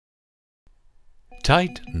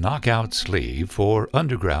Tight knockout sleeve for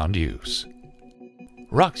underground use.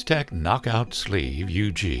 Roxtec Knockout Sleeve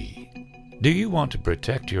UG. Do you want to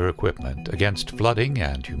protect your equipment against flooding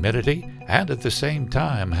and humidity, and at the same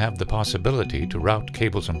time have the possibility to route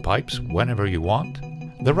cables and pipes whenever you want?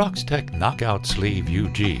 The Roxtec Knockout Sleeve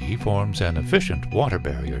UG forms an efficient water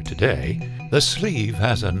barrier today. The sleeve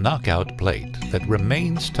has a knockout plate that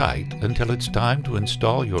remains tight until it's time to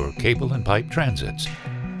install your cable and pipe transits,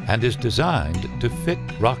 and is designed to fit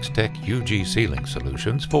Roxtec UG sealing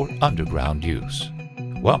solutions for underground use,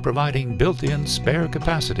 while providing built-in spare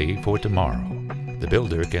capacity for tomorrow. The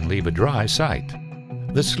builder can leave a dry site.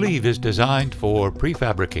 The sleeve is designed for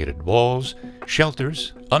prefabricated walls,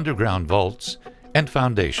 shelters, underground vaults, and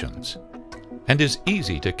foundations, and is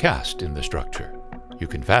easy to cast in the structure. You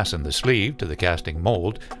can fasten the sleeve to the casting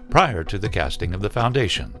mold prior to the casting of the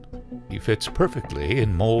foundation. It fits perfectly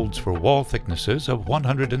in molds for wall thicknesses of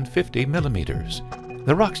 150 millimeters.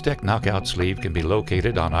 The Roxtec Knockout Sleeve can be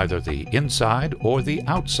located on either the inside or the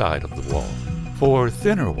outside of the wall. For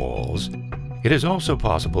thinner walls, it is also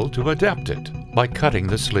possible to adapt it by cutting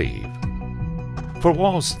the sleeve. For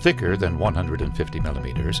walls thicker than 150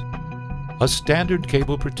 millimeters, a standard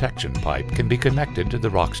cable protection pipe can be connected to the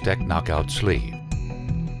Roxtec Knockout Sleeve.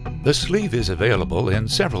 The sleeve is available in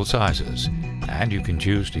several sizes, and you can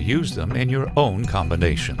choose to use them in your own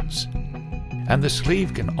combinations. And the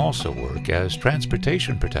sleeve can also work as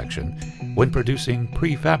transportation protection when producing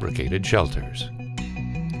prefabricated shelters.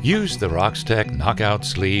 Use the Roxtec Knockout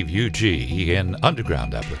Sleeve UG in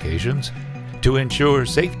underground applications to ensure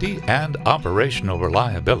safety and operational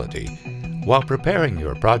reliability while preparing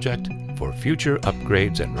your project for future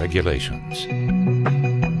upgrades and regulations.